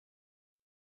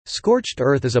Scorched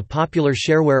Earth is a popular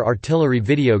shareware artillery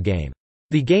video game.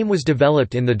 The game was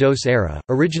developed in the DOS era,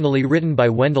 originally written by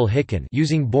Wendell Hicken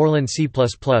using Borland C++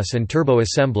 and Turbo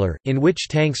Assembler, in which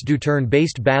tanks do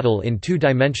turn-based battle in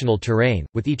two-dimensional terrain,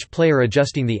 with each player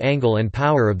adjusting the angle and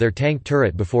power of their tank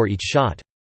turret before each shot.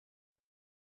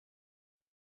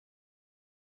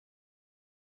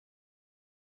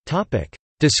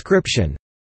 Description: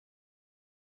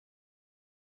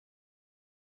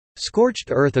 Scorched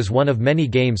Earth is one of many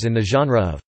games in the genre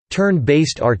of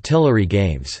turn-based artillery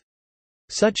games.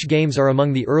 Such games are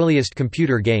among the earliest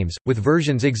computer games, with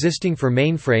versions existing for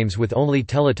mainframes with only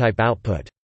teletype output.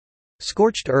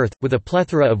 Scorched Earth, with a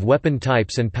plethora of weapon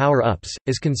types and power-ups,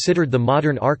 is considered the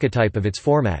modern archetype of its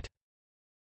format.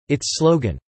 Its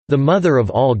slogan, "The Mother of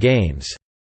All Games,"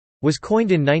 was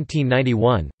coined in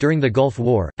 1991, during the Gulf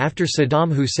War, after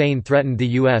Saddam Hussein threatened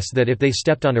the U.S. that if they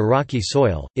stepped on Iraqi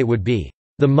soil, it would be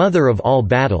the mother of all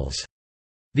battles.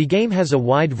 The game has a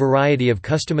wide variety of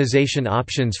customization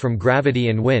options from gravity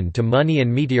and wind to money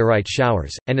and meteorite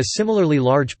showers, and a similarly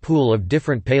large pool of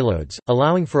different payloads,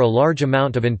 allowing for a large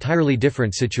amount of entirely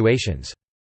different situations.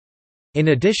 In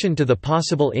addition to the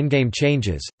possible in-game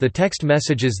changes, the text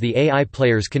messages the AI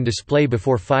players can display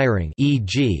before firing,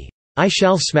 e.g., "I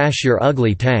shall smash your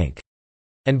ugly tank,"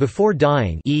 and before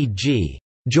dying, e.g.,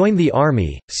 "Join the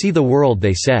army, see the world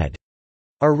they said,"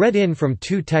 are read in from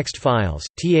two text files,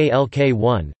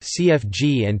 TALK1,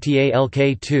 CFG and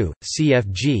TALK2,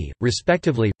 CFG,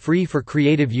 respectively, free for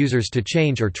creative users to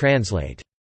change or translate.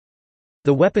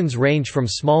 The weapons range from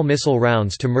small missile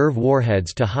rounds to MIRV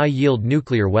warheads to high-yield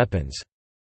nuclear weapons.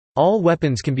 All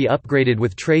weapons can be upgraded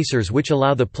with tracers which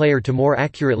allow the player to more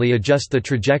accurately adjust the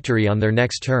trajectory on their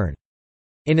next turn.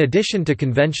 In addition to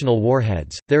conventional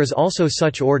warheads, there is also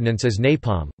such ordnance as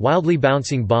napalm, wildly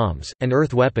bouncing bombs, and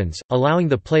earth weapons, allowing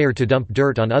the player to dump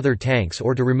dirt on other tanks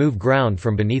or to remove ground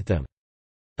from beneath them.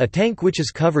 A tank which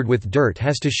is covered with dirt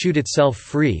has to shoot itself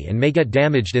free and may get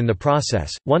damaged in the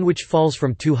process, one which falls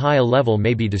from too high a level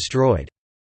may be destroyed.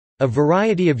 A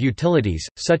variety of utilities,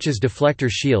 such as deflector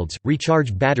shields,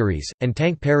 recharge batteries, and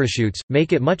tank parachutes,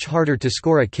 make it much harder to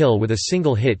score a kill with a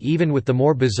single hit even with the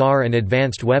more bizarre and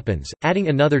advanced weapons, adding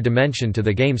another dimension to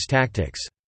the game's tactics.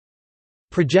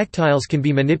 Projectiles can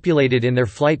be manipulated in their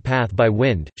flight path by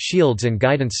wind, shields and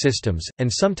guidance systems,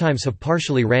 and sometimes have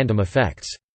partially random effects.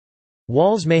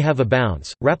 Walls may have a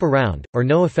bounce, wrap around, or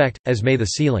no effect, as may the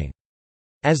ceiling.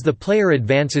 As the player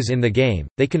advances in the game,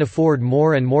 they can afford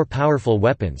more and more powerful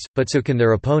weapons, but so can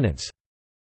their opponents.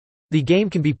 The game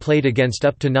can be played against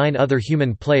up to 9 other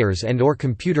human players and/or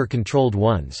computer-controlled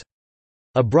ones.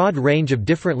 A broad range of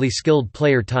differently skilled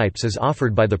player types is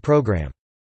offered by the program.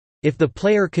 If the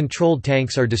player-controlled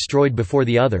tanks are destroyed before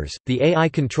the others, the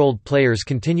AI-controlled players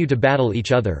continue to battle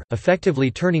each other, effectively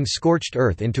turning Scorched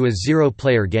Earth into a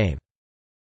zero-player game.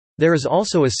 There is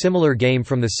also a similar game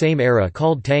from the same era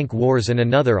called Tank Wars and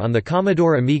another on the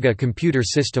Commodore Amiga computer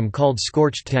system called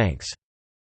Scorched Tanks.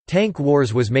 Tank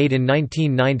Wars was made in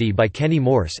 1990 by Kenny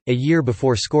Morse, a year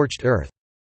before Scorched Earth.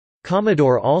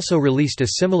 Commodore also released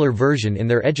a similar version in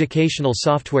their educational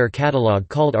software catalog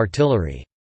called Artillery.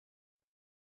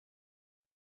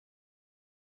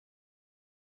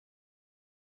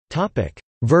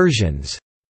 Versions.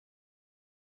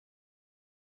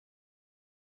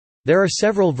 There are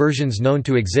several versions known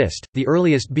to exist, the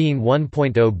earliest being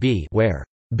 1.0b, where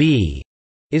B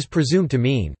is presumed to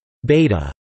mean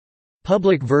beta.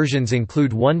 Public versions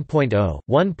include 1.0,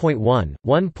 1.1,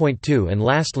 1.2 and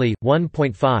lastly,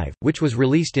 1.5, which was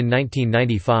released in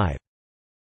 1995.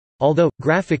 Although,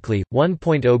 graphically,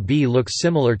 1.0b looks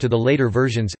similar to the later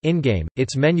versions, in-game,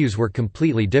 its menus were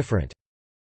completely different.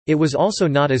 It was also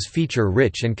not as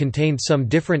feature-rich and contained some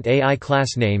different AI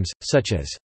class names, such as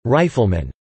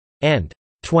Rifleman and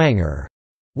Twanger,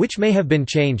 which may have been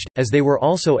changed, as they were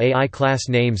also AI class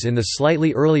names in the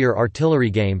slightly earlier artillery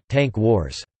game, Tank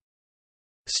Wars.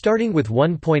 Starting with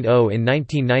 1.0 in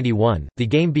 1991, the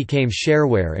game became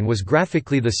shareware and was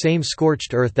graphically the same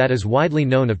Scorched Earth that is widely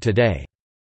known of today.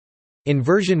 In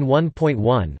version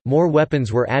 1.1, more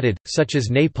weapons were added, such as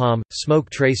napalm,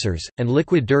 smoke tracers, and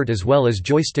liquid dirt as well as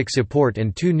joystick support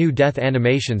and 2 new death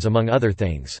animations among other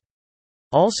things.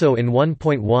 Also in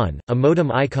 1.1, a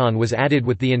modem icon was added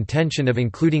with the intention of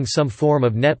including some form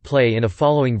of net play in a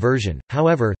following version,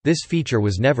 however, this feature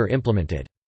was never implemented.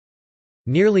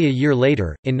 Nearly a year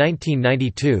later, in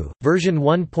 1992, version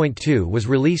 1.2 was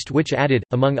released which added,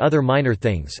 among other minor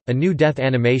things, a new death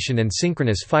animation and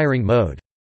synchronous firing mode.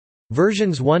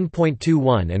 Versions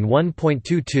 1.21 and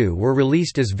 1.22 were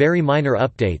released as very minor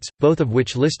updates, both of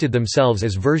which listed themselves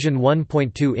as version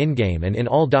 1.2 in-game and in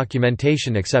all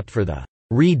documentation except for the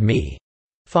README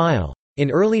file. In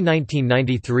early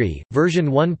 1993, version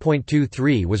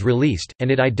 1.23 was released, and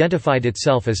it identified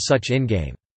itself as such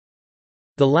in-game.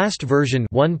 The last version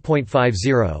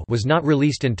 1.50 was not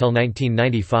released until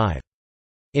 1995.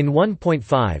 In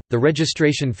 1.5, the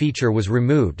registration feature was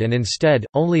removed and instead,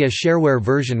 only a shareware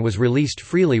version was released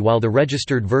freely while the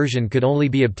registered version could only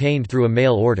be obtained through a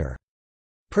mail order.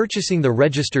 Purchasing the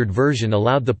registered version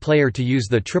allowed the player to use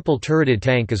the triple-turreted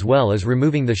tank as well as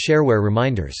removing the shareware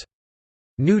reminders.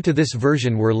 New to this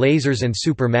version were lasers and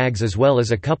super mags as well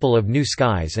as a couple of new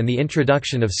skies and the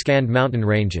introduction of scanned mountain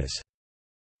ranges.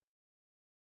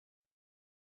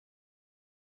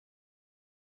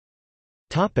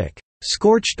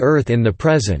 Scorched Earth in the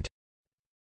present.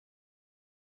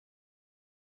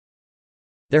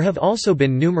 There have also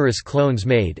been numerous clones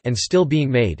made and still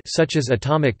being made, such as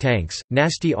atomic tanks,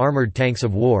 nasty armored tanks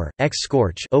of war,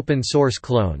 iScorched open source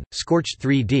clone, Scorched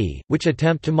 3D, which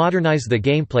attempt to modernize the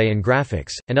gameplay and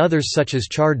graphics, and others such as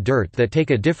charred dirt that take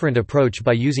a different approach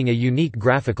by using a unique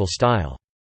graphical style.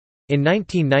 In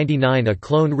 1999 a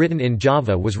clone written in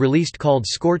Java was released called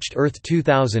Scorched Earth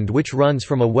 2000 which runs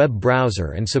from a web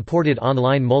browser and supported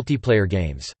online multiplayer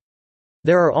games.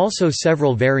 There are also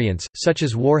several variants, such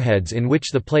as warheads in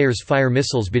which the players fire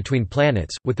missiles between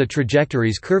planets, with the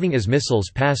trajectories curving as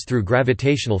missiles pass through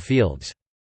gravitational fields.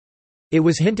 It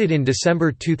was hinted in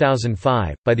December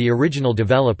 2005, by the original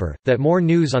developer, that more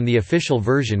news on the official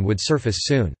version would surface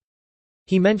soon.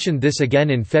 He mentioned this again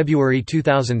in February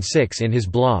 2006 in his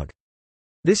blog.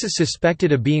 This is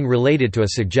suspected of being related to a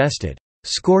suggested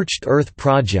Scorched Earth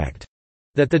project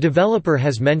that the developer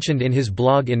has mentioned in his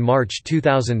blog in March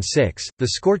 2006. The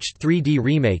Scorched 3D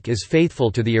remake is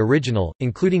faithful to the original,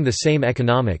 including the same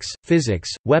economics, physics,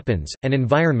 weapons, and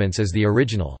environments as the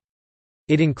original.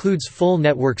 It includes full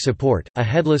network support, a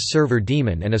headless server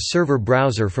daemon and a server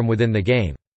browser from within the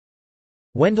game.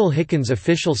 Wendell Hickens'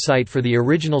 official site for the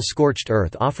original Scorched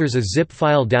Earth offers a zip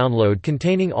file download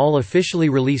containing all officially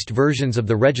released versions of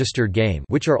the registered game,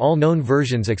 which are all known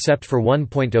versions except for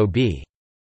 1.0b.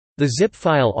 The zip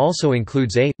file also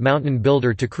includes a mountain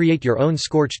builder to create your own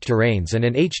scorched terrains and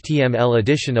an HTML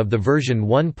edition of the version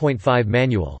 1.5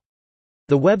 manual.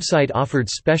 The website offered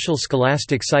special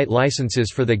Scholastic site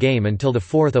licenses for the game until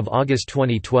 4 August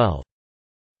 2012.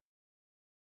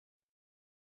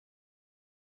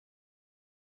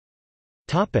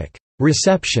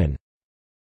 Reception.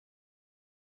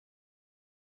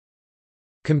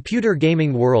 Computer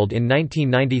Gaming World in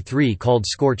 1993 called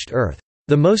Scorched Earth,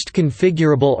 "the most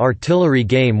configurable artillery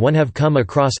game one have come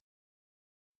across,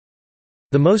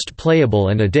 the most playable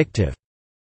and addictive,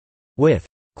 with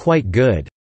quite good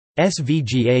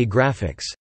SVGA graphics."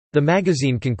 The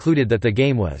magazine concluded that the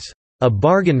game was a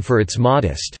bargain for its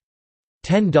modest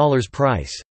 $10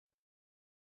 price.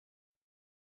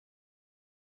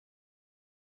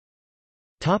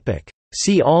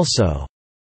 See also: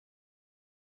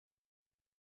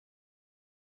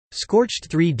 Scorched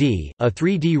 3D, a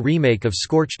 3D remake of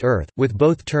Scorched Earth, with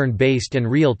both turn-based and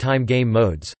real-time game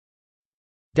modes.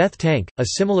 Death Tank, a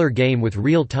similar game with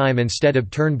real-time instead of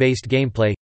turn-based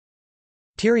gameplay.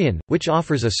 Tyrion, which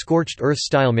offers a Scorched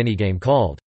Earth-style minigame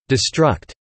called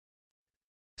Destruct.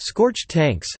 Scorched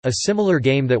Tanks, a similar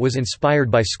game that was inspired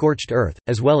by Scorched Earth,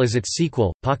 as well as its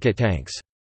sequel, Pocket Tanks.